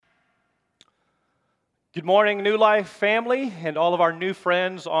Good morning, New Life family, and all of our new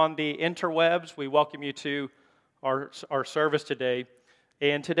friends on the interwebs. We welcome you to our service today.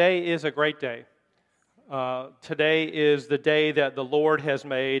 And today is a great day. Today is the day that the Lord has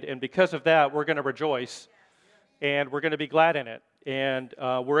made, and because of that, we're going to rejoice, and we're going to be glad in it. And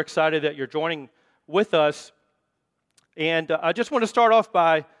we're excited that you're joining with us. And I just want to start off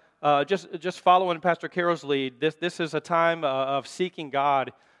by just following Pastor Carol's lead. This is a time of seeking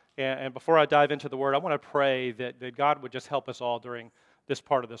God. And before I dive into the Word, I want to pray that God would just help us all during this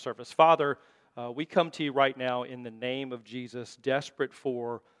part of the service. Father, we come to you right now in the name of Jesus, desperate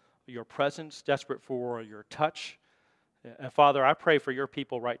for your presence, desperate for your touch. And Father, I pray for your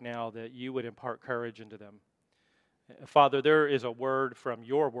people right now that you would impart courage into them. Father, there is a word from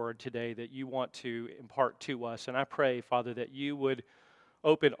your word today that you want to impart to us. And I pray, Father, that you would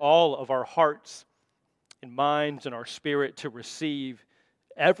open all of our hearts and minds and our spirit to receive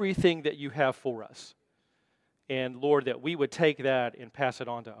everything that you have for us. And Lord, that we would take that and pass it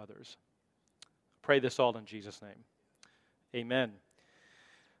on to others. Pray this all in Jesus' name. Amen.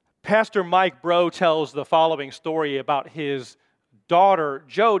 Pastor Mike Bro tells the following story about his daughter,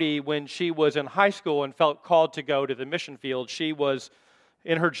 Jody, when she was in high school and felt called to go to the mission field. She was,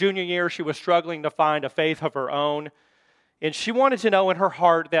 in her junior year, she was struggling to find a faith of her own. And she wanted to know in her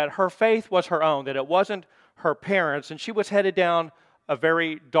heart that her faith was her own, that it wasn't her parents'. And she was headed down a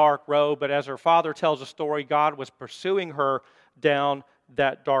very dark road, but as her father tells the story, God was pursuing her down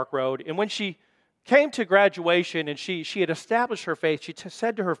that dark road. And when she came to graduation and she had established her faith, she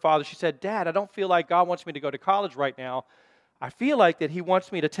said to her father, she said, "Dad, I don't feel like God wants me to go to college right now. I feel like that He wants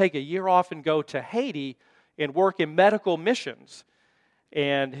me to take a year off and go to Haiti and work in medical missions."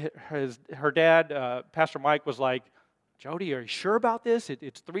 And her dad, Pastor Mike, was like, "Jody, are you sure about this?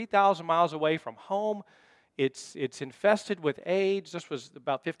 It's 3,000 miles away from home. It's infested with AIDS." This was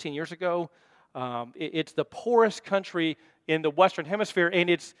about 15 years ago. It's the poorest country in the Western Hemisphere,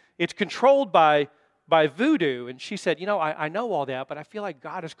 and it's controlled by voodoo. And she said, I know all that, but I feel like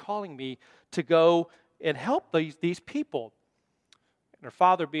God is calling me to go and help these people. And her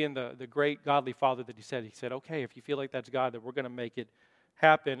father, being the great godly father that he said, "Okay, if you feel like that's God, then we're going to make it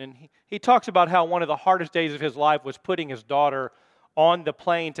happen." And he talks about how one of the hardest days of his life was putting his daughter on the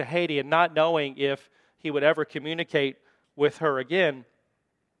plane to Haiti and not knowing if he would ever communicate with her again.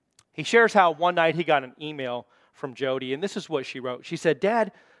 He shares how one night he got an email from Jody, and this is what she wrote. She said,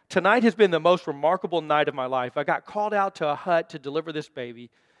 "Dad, tonight has been the most remarkable night of my life. I got called out to a hut to deliver this baby,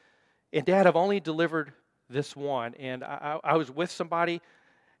 and Dad, I've only delivered this one, and I was with somebody,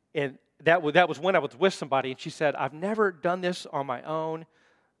 and that was when I was with somebody." And she said, "I've never done this on my own.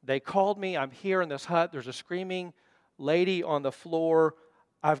 They called me. I'm here in this hut. There's a screaming lady on the floor.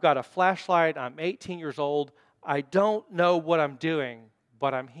 I've got a flashlight. I'm 18 years old. I don't know what I'm doing,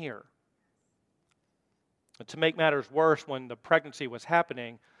 but I'm here." And to make matters worse, when the pregnancy was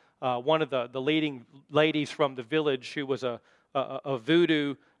happening, one of the leading ladies from the village, who was a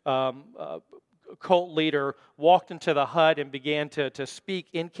voodoo cult leader, walked into the hut and began to speak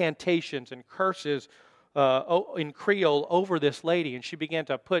incantations and curses in Creole over this lady. And she began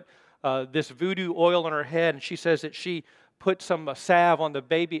to put this voodoo oil on her head, and she says that she put some salve on the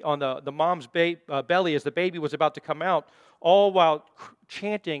baby, on the mom's belly as the baby was about to come out, all while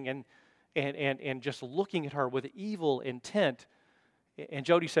chanting and just looking at her with evil intent. And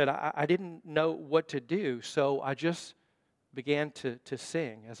Jody said, I didn't know what to do, so I just began to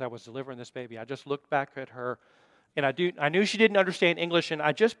sing as I was delivering this baby. I just looked back at her, and I knew she didn't understand English, and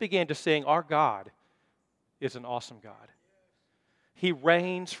I just began to sing, "Our God is an awesome God. He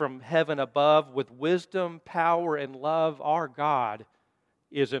reigns from heaven above with wisdom, power, and love. Our God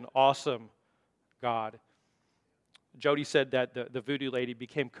is an awesome God." Jody said that the voodoo lady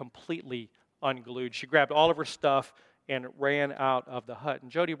became completely unglued. She grabbed all of her stuff and ran out of the hut.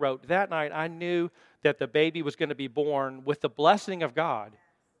 And Jody wrote, "That night I knew that the baby was going to be born with the blessing of God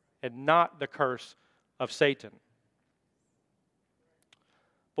and not the curse of Satan."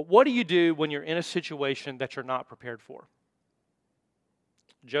 But what do you do when you're in a situation that you're not prepared for?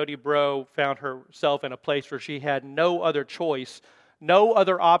 Jody Bro found herself in a place where she had no other choice, no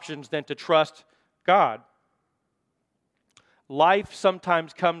other options than to trust God. Life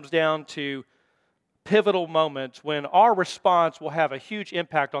sometimes comes down to pivotal moments when our response will have a huge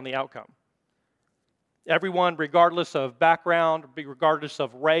impact on the outcome. Everyone, regardless of background, regardless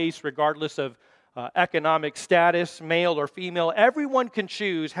of race, regardless of economic status, male or female, everyone can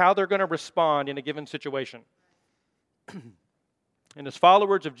choose how they're going to respond in a given situation. And as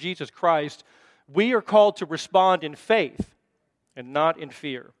followers of Jesus Christ, we are called to respond in faith and not in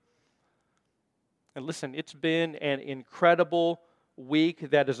fear. And listen, it's been an incredible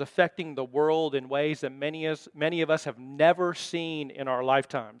week that is affecting the world in ways that many of us have never seen in our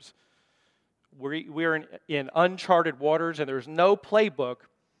lifetimes. We're in uncharted waters, and there's no playbook.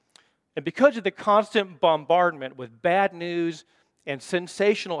 And because of the constant bombardment with bad news and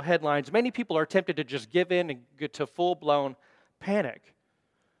sensational headlines, many people are tempted to just give in and get to full-blown panic.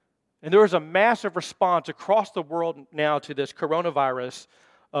 And there is a massive response across the world now to this coronavirus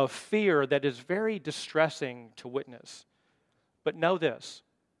of fear that is very distressing to witness. But know this,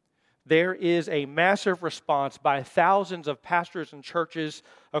 there is a massive response by thousands of pastors and churches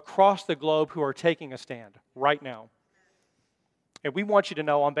across the globe who are taking a stand right now. And we want you to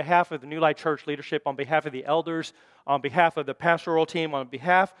know, on behalf of the New Light Church leadership, on behalf of the elders, on behalf of the pastoral team, on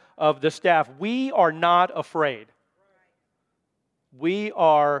behalf of the staff, we are not afraid. We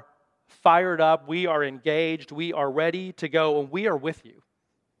are fired up, we are engaged, we are ready to go, and we are with you.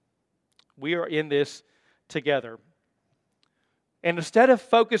 We are in this together. And instead of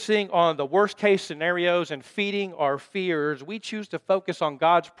focusing on the worst case scenarios and feeding our fears, we choose to focus on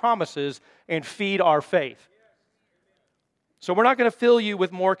God's promises and feed our faith. So we're not going to fill you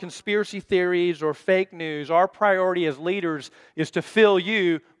with more conspiracy theories or fake news. Our priority as leaders is to fill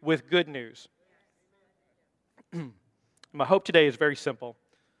you with good news. My hope today is very simple.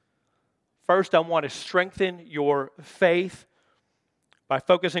 First, I want to strengthen your faith by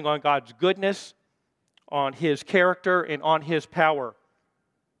focusing on God's goodness, on His character, and on His power.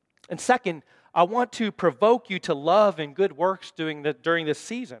 And second, I want to provoke you to love and good works during this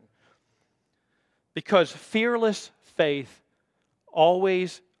season. Because fearless faith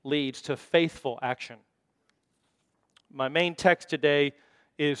always leads to faithful action. My main text today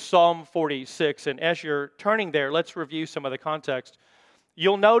is Psalm 46, and as you're turning there, let's review some of the context.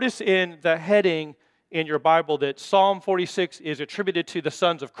 You'll notice in the heading in your Bible that Psalm 46 is attributed to the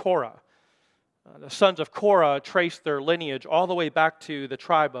sons of Korah. The sons of Korah traced their lineage all the way back to the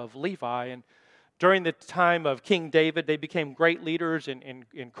tribe of Levi, and during the time of King David, they became great leaders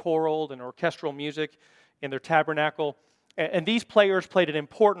in choral and orchestral music in their tabernacle. And these players played an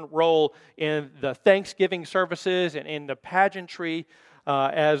important role in the Thanksgiving services and in the pageantry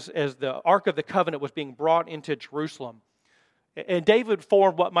as the Ark of the Covenant was being brought into Jerusalem. And David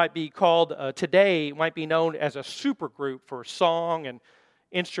formed what might be called today, might be known as a supergroup for song and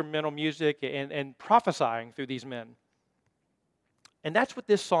instrumental music and prophesying through these men. And that's what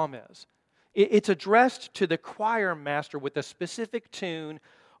this psalm is. It's addressed to the choir master with a specific tune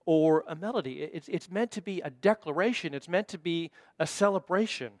or a melody. It's meant to be a declaration. It's meant to be a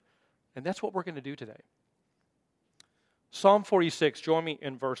celebration. And that's what we're going to do today. Psalm 46, join me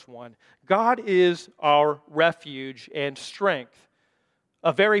in verse 1. God is our refuge and strength,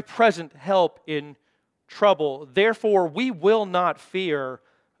 a very present help in trouble. Therefore, we will not fear,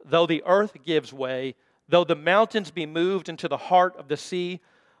 though the earth gives way, though the mountains be moved into the heart of the sea,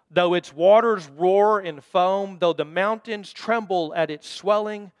 though its waters roar and foam, though the mountains tremble at its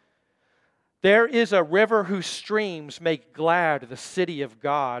swelling. There is a river whose streams make glad the city of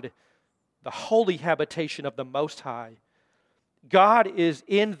God, the holy habitation of the Most High. God is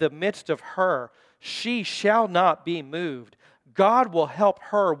in the midst of her. She shall not be moved. God will help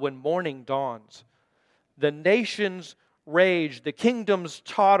her when morning dawns. The nations rage, the kingdoms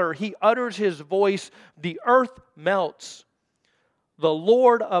totter. He utters His voice, the earth melts. The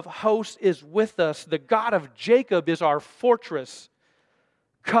Lord of hosts is with us. The God of Jacob is our fortress.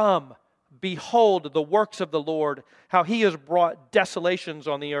 Come, behold the works of the Lord, how He has brought desolations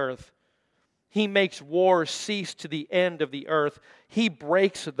on the earth. He makes war cease to the end of the earth. He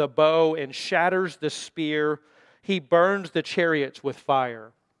breaks the bow and shatters the spear. He burns the chariots with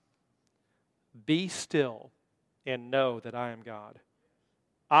fire. Be still and know that I am God.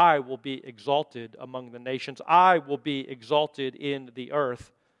 I will be exalted among the nations. I will be exalted in the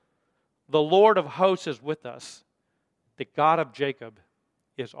earth. The Lord of hosts is with us. The God of Jacob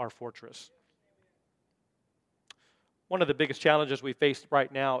is our fortress. One of the biggest challenges we face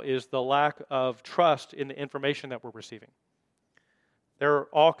right now is the lack of trust in the information that we're receiving. There are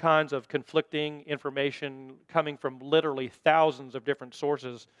all kinds of conflicting information coming from literally thousands of different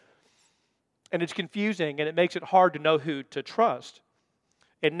sources. And it's confusing, and it makes it hard to know who to trust.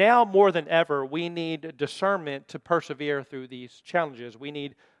 And now more than ever, we need discernment to persevere through these challenges. We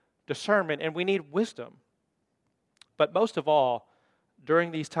need discernment and we need wisdom. But most of all,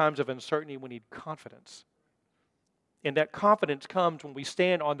 during these times of uncertainty, we need confidence. And that confidence comes when we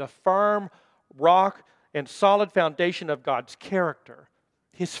stand on the firm rock and solid foundation of God's character,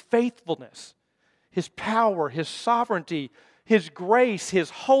 His faithfulness, His power, His sovereignty, His grace, His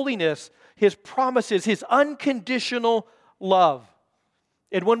holiness, His promises, His unconditional love.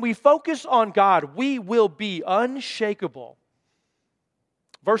 And when we focus on God, we will be unshakable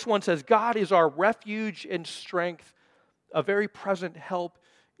Verse 1 says, God is our refuge and strength, a very present help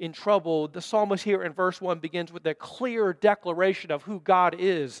in trouble. The psalmist here in verse 1 begins with a clear declaration of who God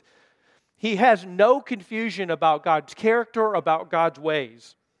is. He has no confusion about God's character, about God's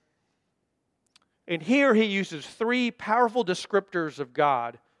ways. And here he uses three powerful descriptors of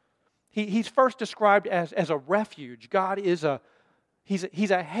God. He's first described as a refuge. God is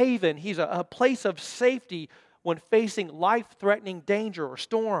he's a haven. He's a place of safety when facing life-threatening danger or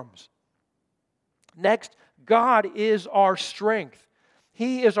storms. Next, God is our strength.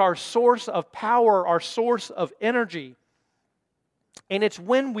 He is our source of power, our source of energy. And it's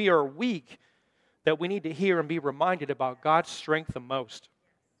when we are weak that we need to hear and be reminded about God's strength the most.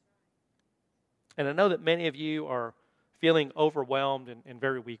 And I know that many of you are feeling overwhelmed and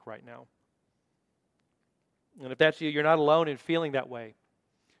very weak right now. And if that's you, you're not alone in feeling that way.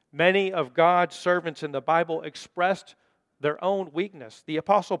 Many of God's servants in the Bible expressed their own weakness. The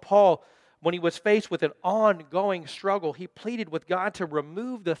Apostle Paul, when he was faced with an ongoing struggle, he pleaded with God to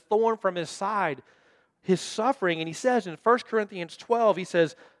remove the thorn from his side, his suffering. And he says in 1 Corinthians 12, he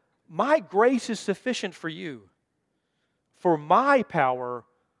says, "My grace is sufficient for you, for my power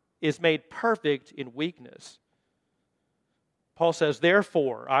is made perfect in weakness." Paul says,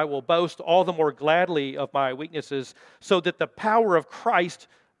 "Therefore, I will boast all the more gladly of my weaknesses, so that the power of Christ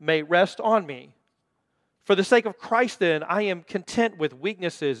may rest on me. For the sake of Christ, then, I am content with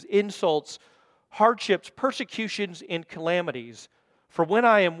weaknesses, insults, hardships, persecutions, and calamities. For when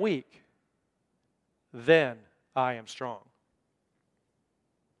I am weak, then I am strong."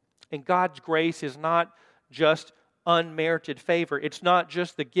 And God's grace is not just unmerited favor. It's not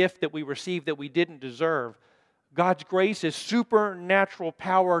just the gift that we receive that we didn't deserve. God's grace is supernatural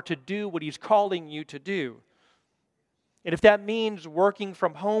power to do what He's calling you to do. And if that means working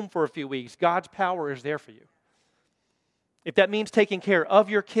from home for a few weeks, God's power is there for you. If that means taking care of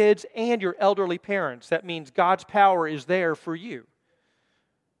your kids and your elderly parents, that means God's power is there for you.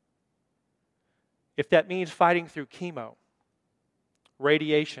 If that means fighting through chemo,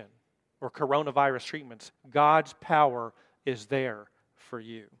 radiation, or coronavirus treatments, God's power is there for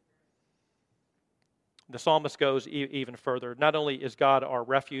you. The psalmist goes even further. Not only is God our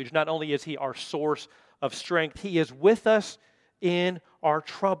refuge, not only is He our source of strength, He is with us in our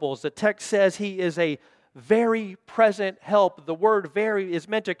troubles. The text says He is a very present help. The word very is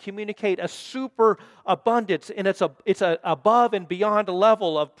meant to communicate a super abundance, and it's a above and beyond a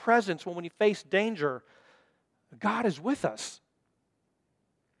level of presence when we face danger. God is with us.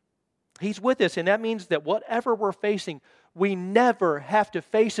 He's with us, and that means that whatever we're facing, we never have to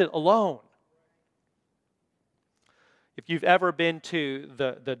face it alone. If you've ever been to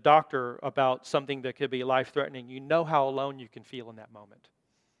the doctor about something that could be life-threatening, you know how alone you can feel in that moment.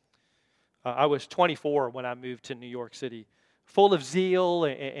 I was 24 when I moved to New York City, full of zeal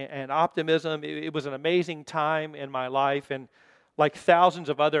and optimism. It was an amazing time in my life, and like thousands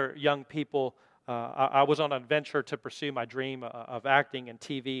of other young people, I was on an adventure to pursue my dream of acting in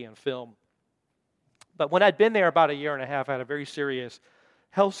TV and film. But when I'd been there about a year and a half, I had a very serious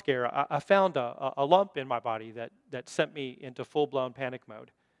health scare. I found a lump in my body that sent me into full-blown panic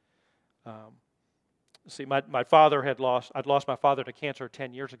mode. See, I'd lost my father to cancer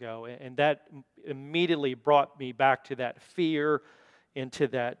 10 years ago, and that immediately brought me back to that fear and to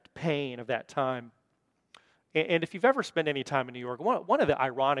that pain of that time. And if you've ever spent any time in New York, one of the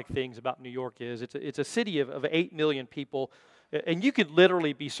ironic things about New York is it's a city of 8 million people, and you could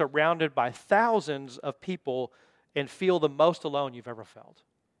literally be surrounded by thousands of people and feel the most alone you've ever felt.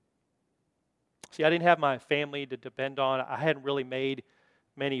 See, I didn't have my family to depend on. I hadn't really made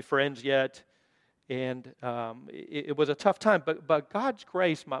many friends yet, and it was a tough time. But God's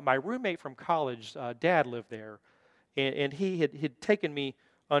grace, my roommate from college, Dad lived there, and he had taken me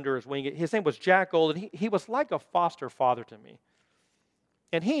under his wing. His name was Jack Gold, and he was like a foster father to me.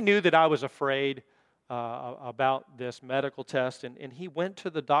 And he knew that I was afraid about this medical test, and he went to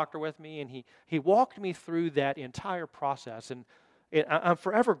the doctor with me, and he walked me through that entire process, and I'm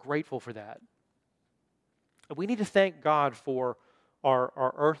forever grateful for that. We need to thank God for our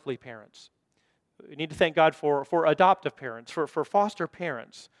earthly parents. We need to thank God for adoptive parents, for foster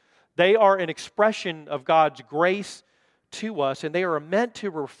parents. They are an expression of God's grace to us, and they are meant to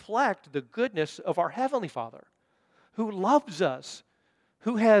reflect the goodness of our Heavenly Father, who loves us,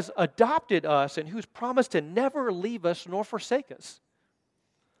 who has adopted us, and who's promised to never leave us nor forsake us.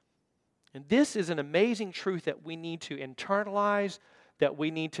 And this is an amazing truth that we need to internalize, that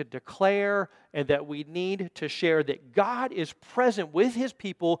we need to declare, and that we need to share, that God is present with His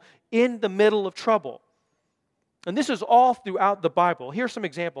people in the middle of trouble. And this is all throughout the Bible. Here's some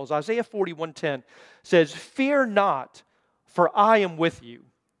examples. Isaiah 41:10 says, "Fear not, for I am with you.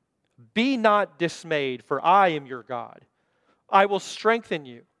 Be not dismayed, for I am your God. I will strengthen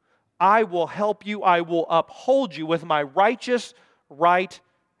you. I will help you. I will uphold you with my righteous right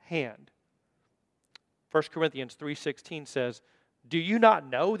hand. 1 Corinthians 3:16 says, do you not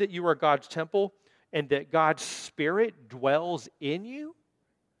know that you are God's temple and that God's Spirit dwells in you?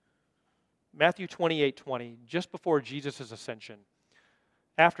 Matthew 28:20, just before Jesus' ascension,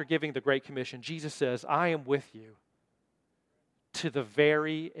 after giving the Great Commission, Jesus says, I am with you to the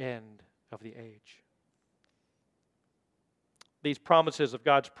very end of the age. These promises of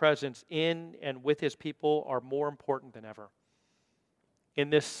God's presence in and with His people are more important than ever. In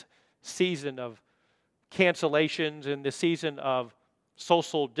this season of cancellations, in this season of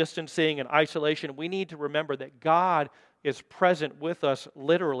social distancing and isolation, we need to remember that God is present with us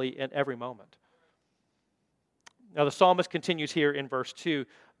literally in every moment. Now the psalmist continues here in verse 2,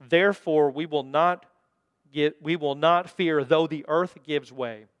 therefore we will not fear though the earth gives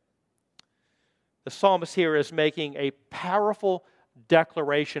way. The psalmist here is making a powerful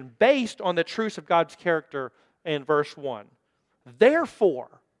declaration based on the truths of God's character in verse 1.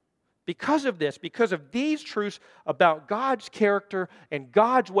 Therefore, because of this, because of these truths about God's character and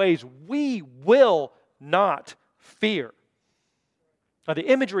God's ways, we will not fear. Now, the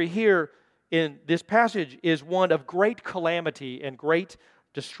imagery here in this passage is one of great calamity and great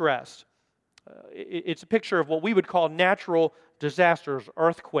distress. It's a picture of what we would call natural disasters,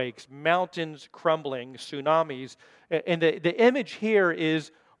 earthquakes, mountains crumbling, tsunamis. And the image here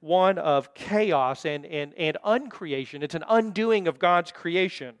is one of chaos and uncreation. It's an undoing of God's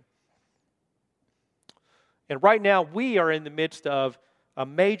creation. And right now, we are in the midst of a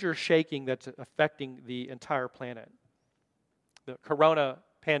major shaking that's affecting the entire planet. The corona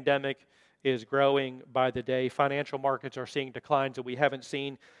pandemic is growing by the day. Financial markets are seeing declines that we haven't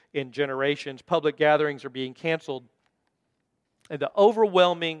seen in generations. Public gatherings are being canceled. And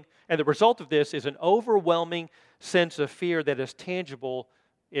the result of this is an overwhelming sense of fear that is tangible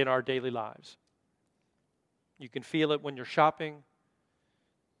in our daily lives. You can feel it when you're shopping.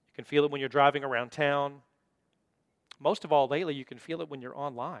 You can feel it when you're driving around town. Most of all, lately, you can feel it when you're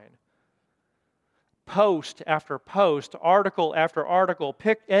online. Post after post, article after article,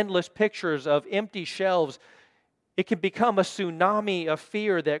 endless pictures of empty shelves. It can become a tsunami of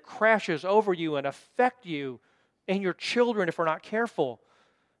fear that crashes over you and affect you and your children if we're not careful.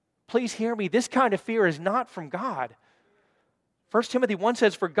 Please hear me. This kind of fear is not from God. 1 Timothy 1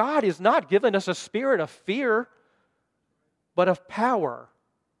 says, for God has not given us a spirit of fear, but of power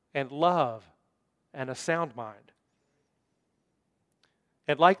and love and a sound mind.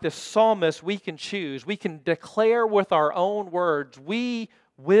 And like the psalmist, we can choose. We can declare with our own words, we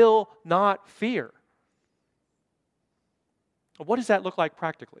will not fear. What does that look like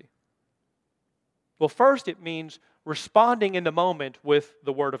practically? Well, first it means responding in the moment with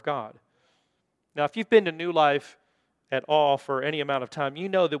the Word of God. Now, if you've been to New Life at all for any amount of time, you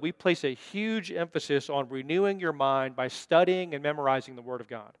know that we place a huge emphasis on renewing your mind by studying and memorizing the Word of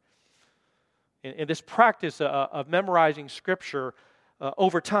God. And this practice of memorizing Scripture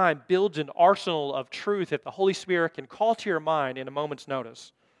over time builds an arsenal of truth that the Holy Spirit can call to your mind in a moment's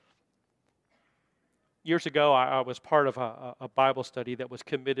notice. Years ago, I was part of a Bible study that was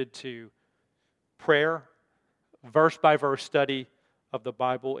committed to prayer, verse-by-verse study of the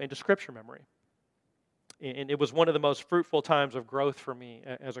Bible, and to Scripture memory. And it was one of the most fruitful times of growth for me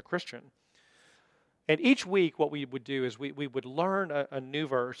as a Christian. And each week what we would do is we would learn a new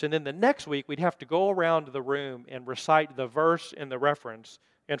verse, and then the next week we'd have to go around the room and recite the verse and the reference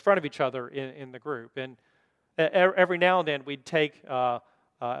in front of each other in the group. And every now and then we'd take,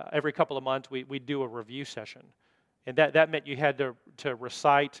 every couple of months we'd do a review session. And that meant you had to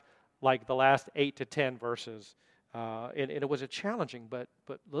recite like the last 8 to 10 verses. And it was a challenging, but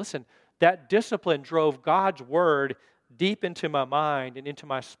listen, that discipline drove God's Word deep into my mind and into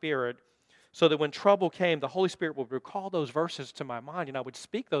my spirit, so that when trouble came, the Holy Spirit would recall those verses to my mind, and I would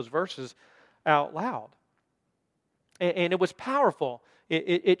speak those verses out loud. And it was powerful.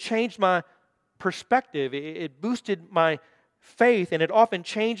 It changed my perspective. It boosted my faith, and it often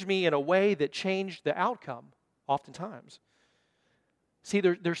changed me in a way that changed the outcome, oftentimes. See,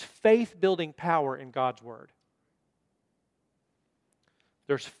 there's faith-building power in God's Word.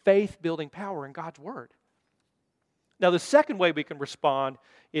 There's faith-building power in God's Word. Now, the second way we can respond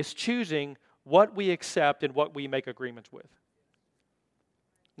is choosing what we accept and what we make agreements with.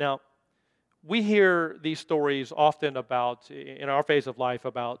 Now, we hear these stories often about, in our phase of life,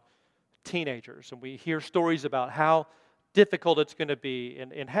 about teenagers. And we hear stories about how difficult it's going to be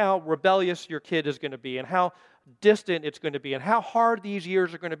and how rebellious your kid is going to be and how distant it's going to be and how hard these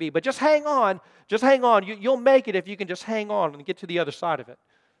years are going to be. But just hang on. You'll make it if you can just hang on and get to the other side of it.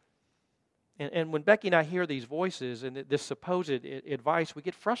 And when Becky and I hear these voices and this supposed advice, we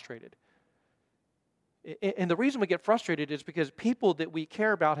get frustrated. And the reason we get frustrated is because people that we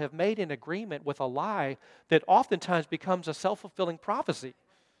care about have made an agreement with a lie that oftentimes becomes a self-fulfilling prophecy.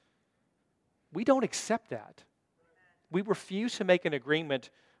 We don't accept that. We refuse to make an agreement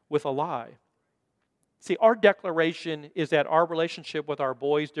with a lie. See, our declaration is that our relationship with our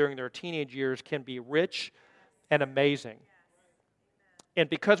boys during their teenage years can be rich and amazing. And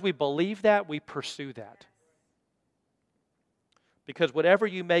because we believe that, we pursue that. Because whatever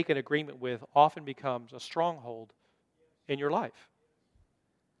you make an agreement with often becomes a stronghold in your life.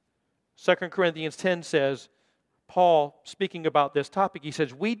 2 Corinthians 10 says, Paul, speaking about this topic, he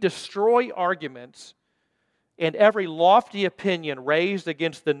says, we destroy arguments and every lofty opinion raised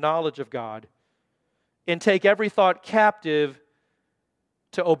against the knowledge of God, and take every thought captive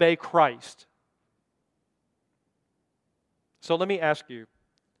to obey Christ. So let me ask you,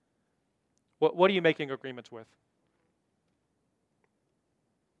 what are you making agreements with?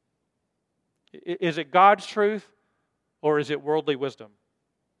 Is it God's truth or is it worldly wisdom?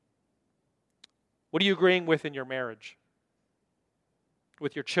 What are you agreeing with in your marriage?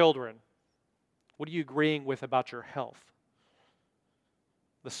 With your children? What are you agreeing with about your health?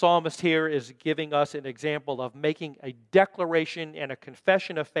 The psalmist here is giving us an example of making a declaration and a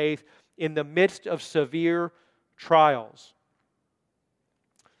confession of faith in the midst of severe trials.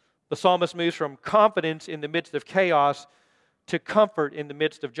 The psalmist moves from confidence in the midst of chaos to comfort in the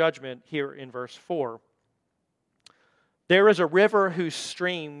midst of judgment here in verse 4. There is a river whose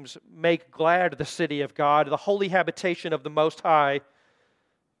streams make glad the city of God, the holy habitation of the Most High.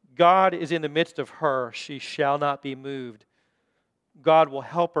 God is in the midst of her. She shall not be moved. God will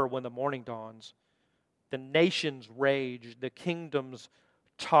help her when the morning dawns. The nations rage, the kingdoms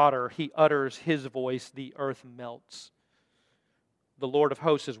totter. He utters his voice, the earth melts. The Lord of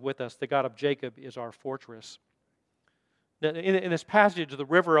hosts is with us. The God of Jacob is our fortress. In this passage, the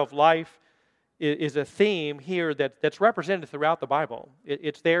river of life is a theme here that's represented throughout the Bible.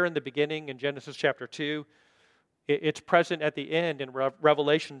 It's there in the beginning in Genesis chapter 2. It's present at the end in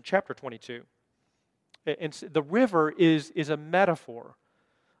Revelation chapter 22. And the river is a metaphor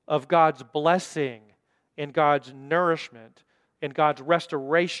of God's blessing and God's nourishment and God's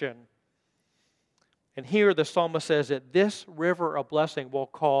restoration. And here the psalmist says that this river of blessing will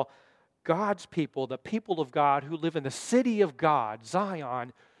call God's people, the people of God who live in the city of God,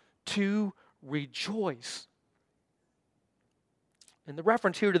 Zion, to rejoice. And the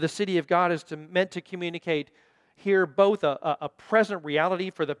reference here to the city of God is meant to communicate here both a present reality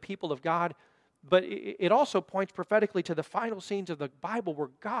for the people of God, but it also points prophetically to the final scenes of the Bible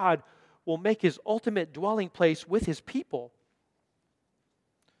where God will make his ultimate dwelling place with his people.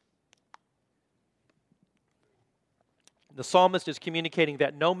 The psalmist is communicating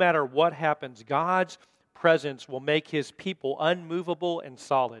that no matter what happens, God's presence will make his people unmovable and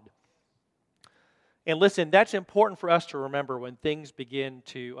solid. And listen, that's important for us to remember when things begin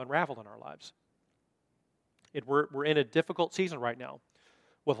to unravel in our lives. We're in a difficult season right now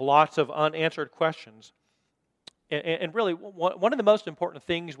with lots of unanswered questions. And really, one of the most important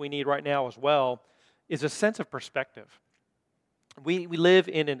things we need right now as well is a sense of perspective. We live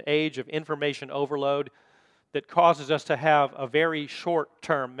in an age of information overload that causes us to have a very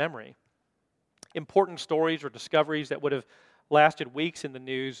short-term memory. Important stories or discoveries that would have lasted weeks in the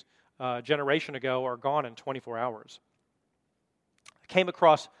news a generation ago are gone in 24 hours. I came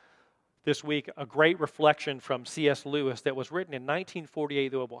across this week a great reflection from C.S. Lewis that was written in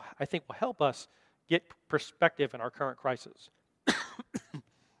 1948 that I think will help us get perspective in our current crisis.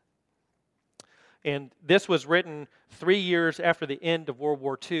 And this was written 3 years after the end of World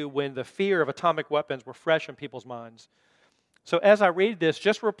War II when the fear of atomic weapons were fresh in people's minds. So as I read this,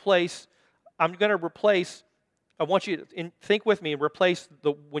 I want you to think with me and replace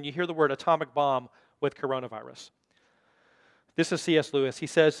when you hear the word atomic bomb with coronavirus. This is C.S. Lewis. He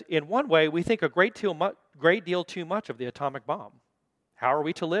says, in one way, we think a great deal too much of the atomic bomb. How are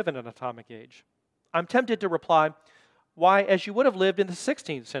we to live in an atomic age? I'm tempted to reply, why, as you would have lived in the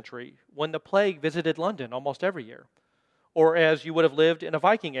 16th century when the plague visited London almost every year. Or as you would have lived in a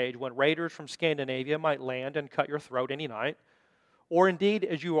Viking age when raiders from Scandinavia might land and cut your throat any night. Or indeed,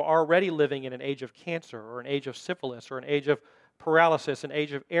 as you are already living in an age of cancer or an age of syphilis or an age of paralysis, an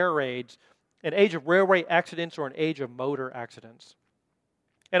age of air raids, an age of railway accidents or an age of motor accidents.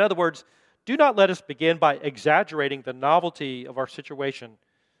 In other words, do not let us begin by exaggerating the novelty of our situation.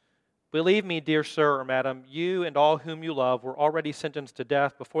 Believe me, dear sir or madam, you and all whom you love were already sentenced to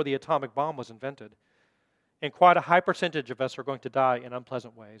death before the atomic bomb was invented. And quite a high percentage of us are going to die in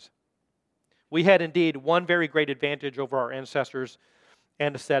unpleasant ways. We had indeed one very great advantage over our ancestors,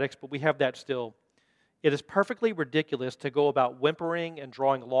 anesthetics, but we have that still. It is perfectly ridiculous to go about whimpering and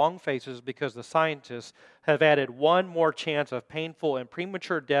drawing long faces because the scientists have added one more chance of painful and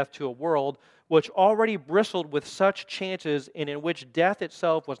premature death to a world which already bristled with such chances and in which death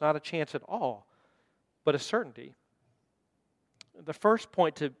itself was not a chance at all, but a certainty. The first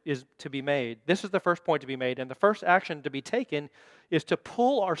point is to be made. This is the first point to be made, and the first action to be taken is to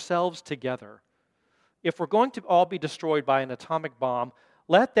pull ourselves together. If we're going to all be destroyed by an atomic bomb,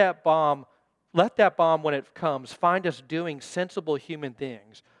 let that bomb, when it comes, find us doing sensible human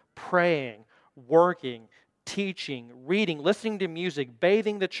things, praying, working, teaching, reading, listening to music,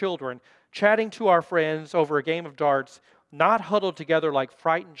 bathing the children, chatting to our friends over a game of darts, not huddled together like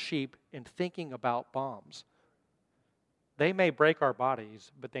frightened sheep and thinking about bombs. They may break our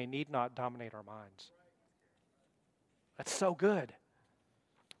bodies, but they need not dominate our minds. That's so good.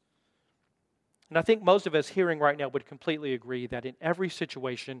 And I think most of us hearing right now would completely agree that in every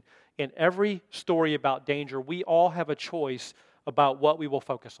situation, in every story about danger, we all have a choice about what we will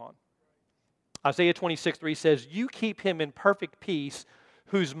focus on. Isaiah 26:3 says, "You keep him in perfect peace,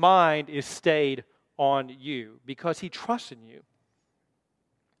 whose mind is stayed on you, because he trusts in you."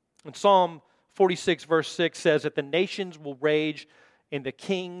 And Psalm 46 verse 6 says that the nations will rage and the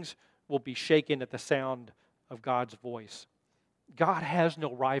kings will be shaken at the sound of God's voice. God has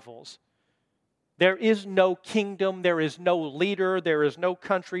no rivals. There is no kingdom, there is no leader, there is no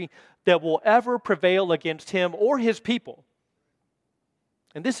country that will ever prevail against him or his people.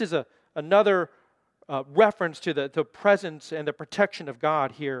 And this is another reference to the presence and the protection of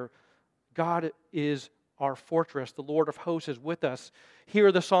God here. God is our fortress. The Lord of hosts is with us.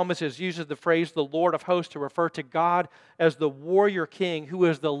 Here the psalmist uses the phrase the Lord of hosts to refer to God as the warrior king who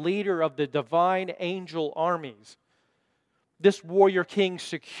is the leader of the divine angel armies. This warrior king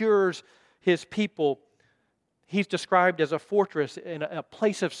secures his people. He's described as a fortress in a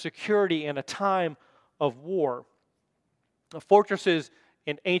place of security in a time of war. Fortresses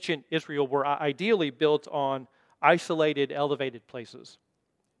in ancient Israel were ideally built on isolated, elevated places.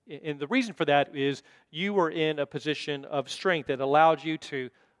 And the reason for that is you were in a position of strength that allowed you to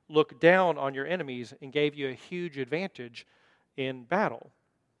look down on your enemies and gave you a huge advantage in battle.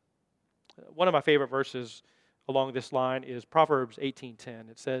 One of my favorite verses along this line is Proverbs 18:10.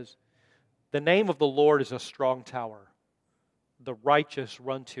 It says, "The name of the Lord is a strong tower. The righteous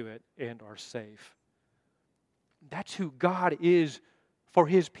run to it and are safe." That's who God is for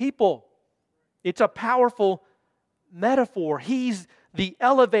his people. It's a powerful metaphor. He's the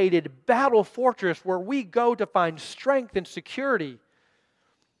elevated battle fortress where we go to find strength and security.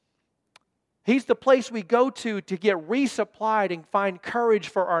 He's the place we go to get resupplied and find courage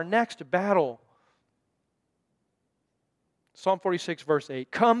for our next battle. Psalm 46, verse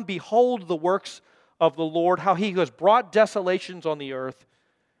 8, "Come, behold the works of the Lord, how he has brought desolations on the earth.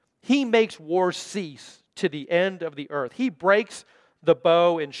 He makes wars cease to the end of the earth. He breaks the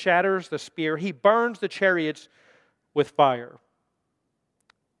bow and shatters the spear. He burns the chariots with fire."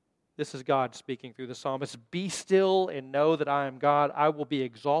 This is God speaking through the psalmist. "Be still and know that I am God. I will be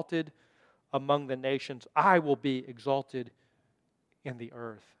exalted among the nations. I will be exalted in the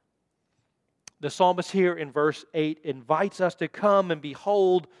earth." The psalmist here in verse 8 invites us to come and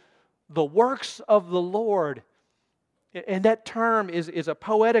behold the works of the Lord. And that term is a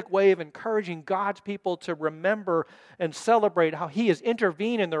poetic way of encouraging God's people to remember and celebrate how he has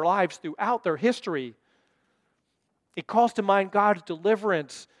intervened in their lives throughout their history. It calls to mind God's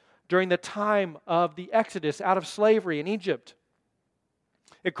deliverance during the time of the Exodus out of slavery in Egypt.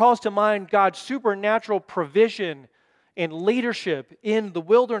 It calls to mind God's supernatural provision and leadership in the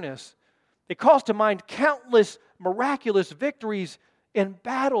wilderness. It calls to mind countless miraculous victories in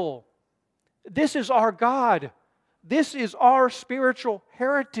battle. This is our God. This is our spiritual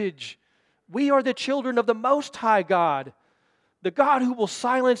heritage. We are the children of the Most High God, the God who will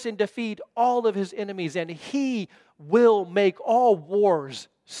silence and defeat all of his enemies, and he will make all wars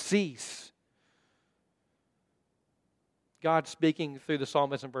cease. God, speaking through the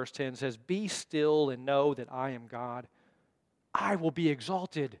psalmist in verse 10, says, "Be still and know that I am God. I will be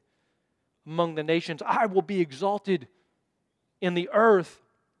exalted among the nations. I will be exalted in the earth."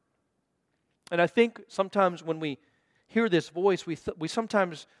 And I think sometimes when we hear this voice, we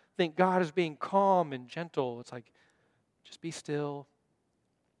sometimes think God is being calm and gentle. It's like, just be still,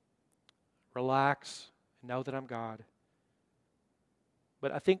 relax, and know that I'm God.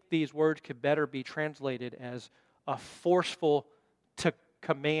 But I think these words could better be translated as a forceful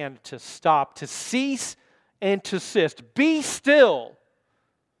command to stop, to cease and to desist. Be still.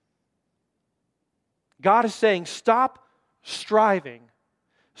 God is saying, stop striving.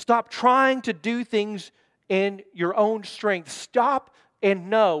 Stop trying to do things in your own strength. Stop and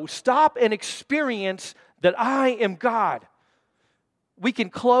know. Stop and experience that I am God. We can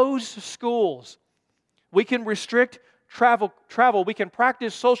close schools. We can restrict travel. We can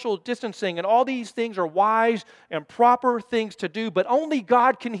practice social distancing, and all these things are wise and proper things to do, but only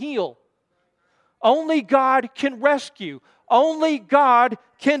God can heal. Only God can rescue. Only God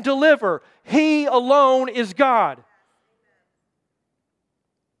can deliver. He alone is God.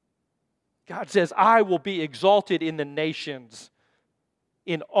 God says, I will be exalted in the nations,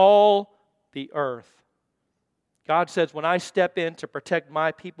 in all the earth. God says, when I step in to protect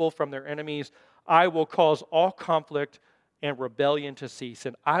my people from their enemies, I will cause all conflict and rebellion to cease,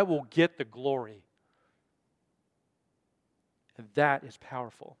 and I will get the glory. And that is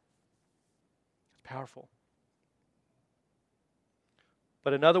powerful. It's powerful.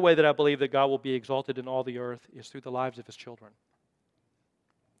 But another way that I believe that God will be exalted in all the earth is through the lives of His children.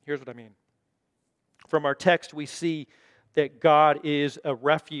 Here's what I mean. From our text, we see that God is a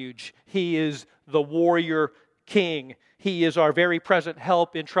refuge. He is the warrior king. He is our very present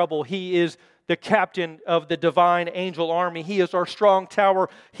help in trouble. He is the captain of the divine angel army. He is our strong tower.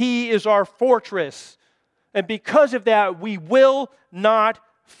 He is our fortress. And because of that, we will not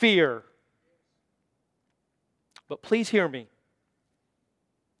fear. But please hear me.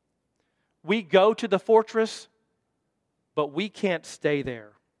 We go to the fortress, but we can't stay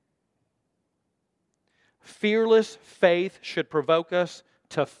there. Fearless faith should provoke us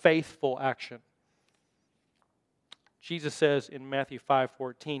to faithful action. Jesus says in Matthew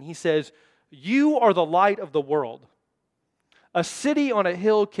 5:14, He says, "You are the light of the world. A city on a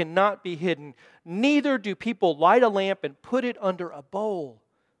hill cannot be hidden. Neither do people light a lamp and put it under a bowl.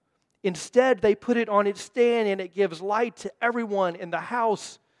 Instead, they put it on its stand, and it gives light to everyone in the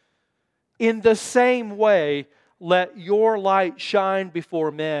house. In the same way, let your light shine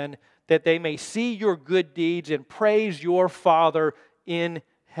before men, that they may see your good deeds and praise your Father in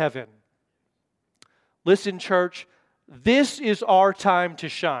heaven." Listen, church, this is our time to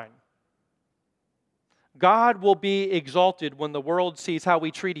shine. God will be exalted when the world sees how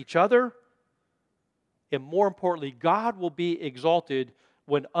we treat each other. And more importantly, God will be exalted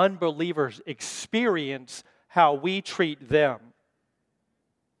when unbelievers experience how we treat them.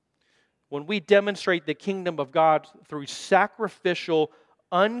 When we demonstrate the kingdom of God through sacrificial,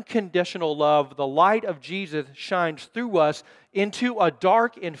 unconditional love, the light of Jesus shines through us into a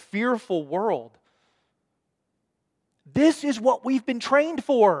dark and fearful world. This is what we've been trained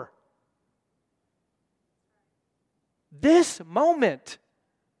for. This moment.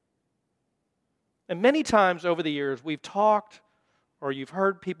 And many times over the years, we've talked, or you've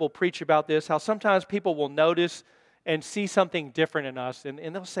heard people preach about this, how sometimes people will notice and see something different in us, and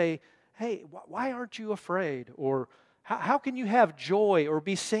they'll say, "Hey, why aren't you afraid?" Or, how can you have joy or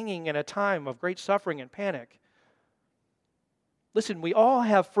be singing in a time of great suffering and panic? Listen, we all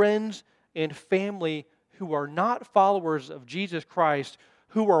have friends and family who are not followers of Jesus Christ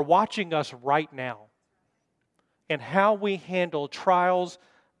who are watching us right now and how we handle trials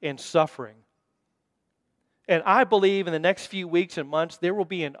and suffering. And I believe in the next few weeks and months there will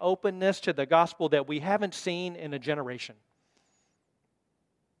be an openness to the gospel that we haven't seen in a generation.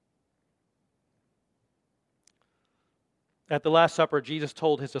 At the Last Supper, Jesus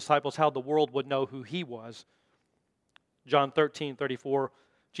told His disciples how the world would know who He was. John 13:34,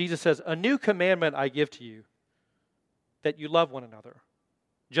 Jesus says, "A new commandment I give to you, that you love one another.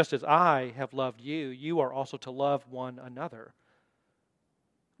 Just as I have loved you, you are also to love one another.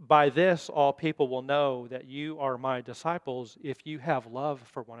 By this all people will know that you are my disciples, if you have love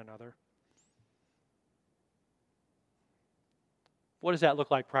for one another." What does that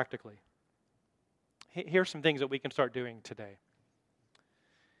look like practically? Here's some things that we can start doing today.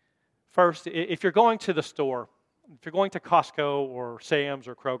 First, if you're going to the store, if you're going to Costco or Sam's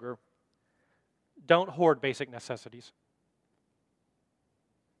or Kroger, don't hoard basic necessities.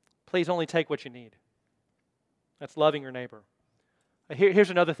 Please only take what you need. That's loving your neighbor. Here's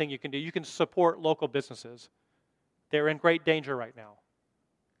another thing you can do. You can support local businesses. They're in great danger right now,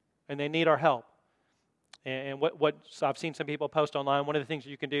 and they need our help. And what I've seen some people post online, one of the things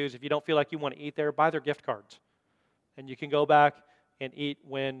that you can do is if you don't feel like you want to eat there, buy their gift cards. And you can go back and eat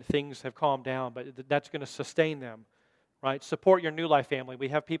when things have calmed down, but that's going to sustain them, right? Support your New Life family. We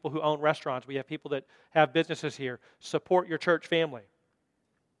have people who own restaurants. We have people that have businesses here. Support your church family.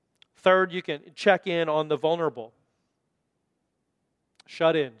 Third, you can check in on the vulnerable.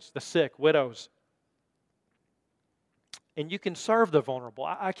 Shut-ins, the sick, widows. And you can serve the vulnerable.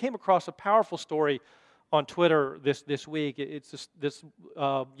 I came across a powerful story on Twitter this week. It's this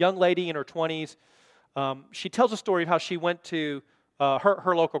young lady in her 20s. She tells a story of how she went to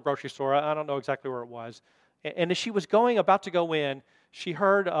her local grocery store. I don't know exactly where it was. And as she was about to go in, she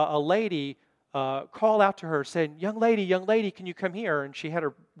heard a lady call out to her saying, young lady, can you come here? And she had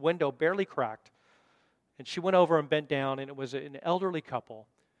her window barely cracked. And she went over and bent down, and it was an elderly couple.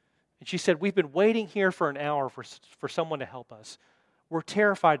 And she said, we've been waiting here for an hour for someone to help us. We're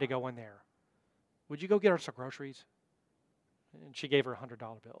terrified to go in there. Would you go get us some groceries? And she gave her a $100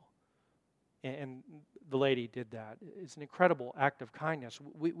 bill. And the lady did that. It's an incredible act of kindness.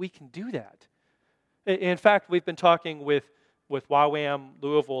 We can do that. In fact, we've been talking with YWAM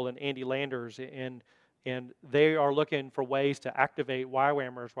Louisville and Andy Landers, and they are looking for ways to activate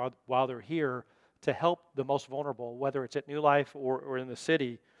YWAMers while they're here to help the most vulnerable, whether it's at New Life or in the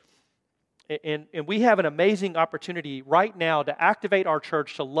city. And we have an amazing opportunity right now to activate our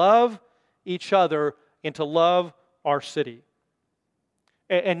church to love each other and to love our city.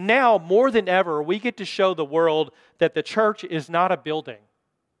 And now, more than ever, we get to show the world that the church is not a building.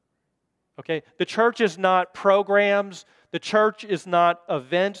 Okay? The church is not programs. The church is not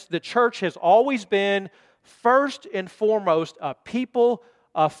events. The church has always been, first and foremost, a people,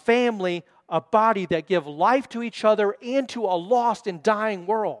 a family, a body that give life to each other and to a lost and dying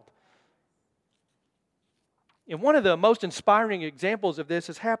world. And one of the most inspiring examples of this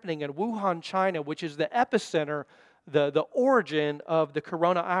is happening in Wuhan, China, which is the epicenter, the origin of the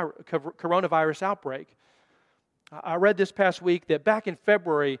coronavirus outbreak. I read this past week that back in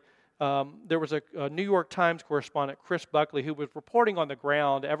February, there was a New York Times correspondent, Chris Buckley, who was reporting on the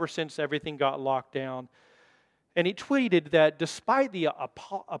ground ever since everything got locked down. And he tweeted that despite the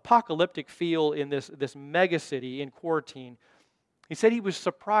apocalyptic feel in this mega city in quarantine, he said he was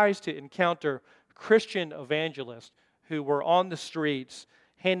surprised to encounter Christian evangelists who were on the streets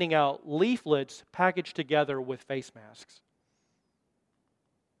handing out leaflets packaged together with face masks.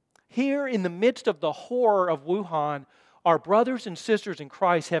 Here in the midst of the horror of Wuhan, our brothers and sisters in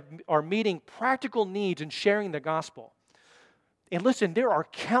Christ are meeting practical needs and sharing the gospel. And listen, there are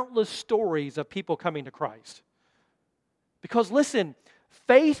countless stories of people coming to Christ. Because listen,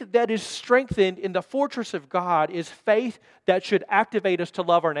 faith that is strengthened in the fortress of God is faith that should activate us to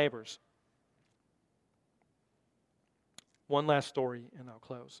love our neighbors. One last story, and I'll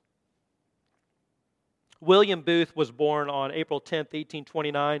close. William Booth was born on April 10th,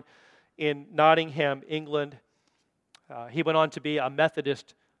 1829, in Nottingham, England. He went on to be a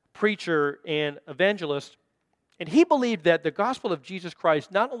Methodist preacher and evangelist, and he believed that the gospel of Jesus Christ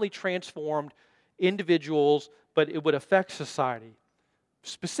not only transformed individuals, but it would affect society,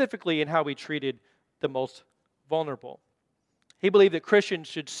 specifically in how we treated the most vulnerable. He believed that Christians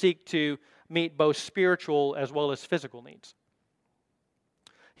should seek to meet both spiritual as well as physical needs.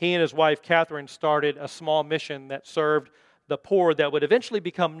 He and his wife, Catherine, started a small mission that served the poor that would eventually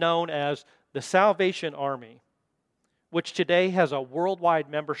become known as the Salvation Army, which today has a worldwide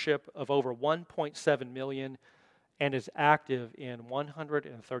membership of over 1.7 million and is active in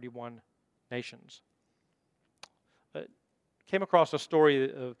 131 nations. Came across a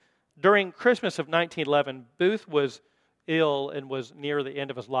story of during Christmas of 1911, Booth was ill and was near the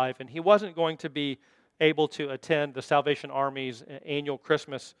end of his life, and he wasn't going to be able to attend the Salvation Army's annual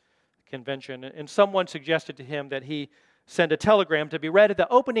Christmas convention. And someone suggested to him that he send a telegram to be read at the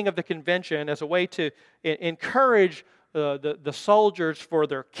opening of the convention as a way to encourage the soldiers for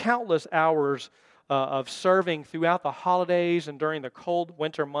their countless hours of serving throughout the holidays and during the cold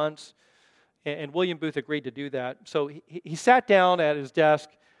winter months. And William Booth agreed to do that. So he sat down at his desk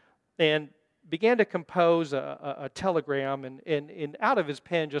and began to compose a telegram, and out of his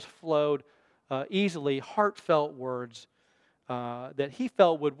pen just flowed easily heartfelt words that he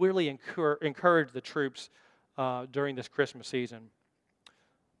felt would really encourage the troops during this Christmas season.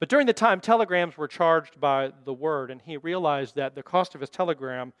 But during the time, telegrams were charged by the word, and he realized that the cost of his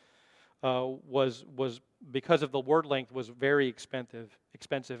telegram was because of the word length was very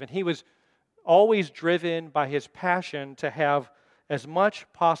expensive, and he was always driven by his passion to have as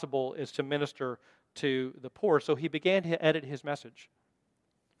much possible as to minister to the poor. So he began to edit his message.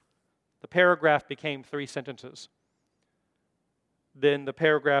 The paragraph became 3 sentences. Then the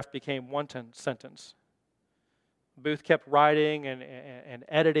paragraph became 1 sentence. Booth kept writing and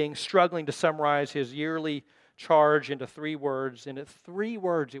editing, struggling to summarize his yearly charge into 3 words. And at 3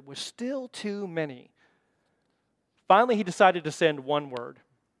 words, it was still too many. Finally, he decided to send 1 word.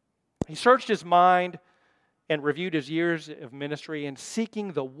 He searched his mind and reviewed his years of ministry and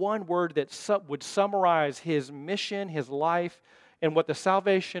seeking the 1 word that would summarize his mission, his life, and what the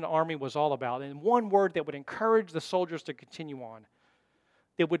Salvation Army was all about. And 1 word that would encourage the soldiers to continue on.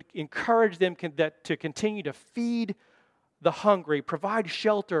 That would encourage them to continue to feed the hungry, provide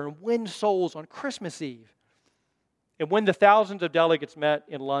shelter, and win souls on Christmas Eve. And when the thousands of delegates met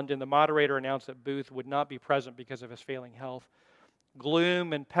in London, the moderator announced that Booth would not be present because of his failing health.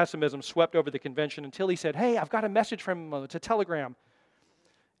 gloom and pessimism swept over the convention until he said, "Hey, I've got a message from him. It's a telegram."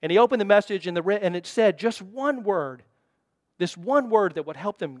 And he opened the message and it said just one word, this one word that would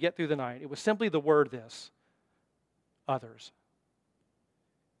help them get through the night. It was simply the word this: others.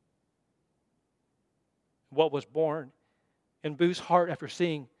 What was born in Boo's heart after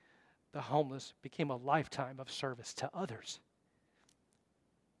seeing the homeless became a lifetime of service to others.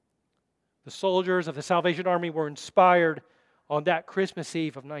 The soldiers of the Salvation Army were inspired on that Christmas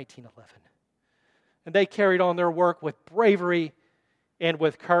Eve of 1911. And they carried on their work with bravery and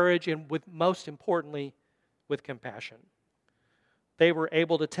with courage and most importantly, with compassion. They were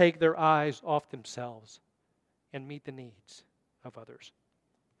able to take their eyes off themselves and meet the needs of others.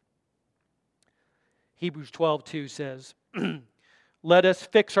 Hebrews 12:2 says, "Let us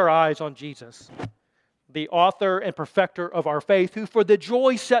fix our eyes on Jesus, the author and perfecter of our faith, who for the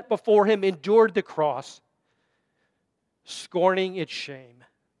joy set before him endured the cross, scorning its shame,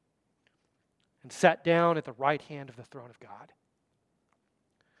 and sat down at the right hand of the throne of God."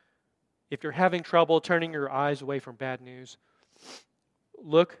 If you're having trouble turning your eyes away from bad news,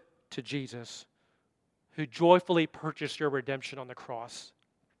 look to Jesus, who joyfully purchased your redemption on the cross.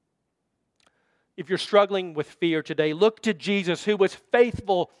 If you're struggling with fear today, look to Jesus, who was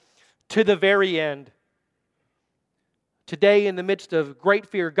faithful to the very end. Today, in the midst of great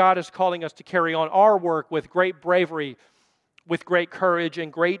fear, God is calling us to carry on our work with great bravery, with great courage,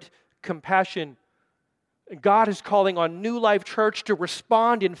 and great compassion. God is calling on New Life Church to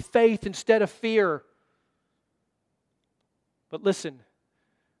respond in faith instead of fear. But listen,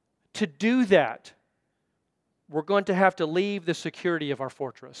 to do that, we're going to have to leave the security of our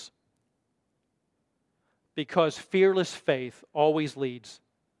fortress. Because fearless faith always leads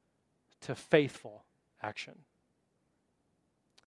to faithful action.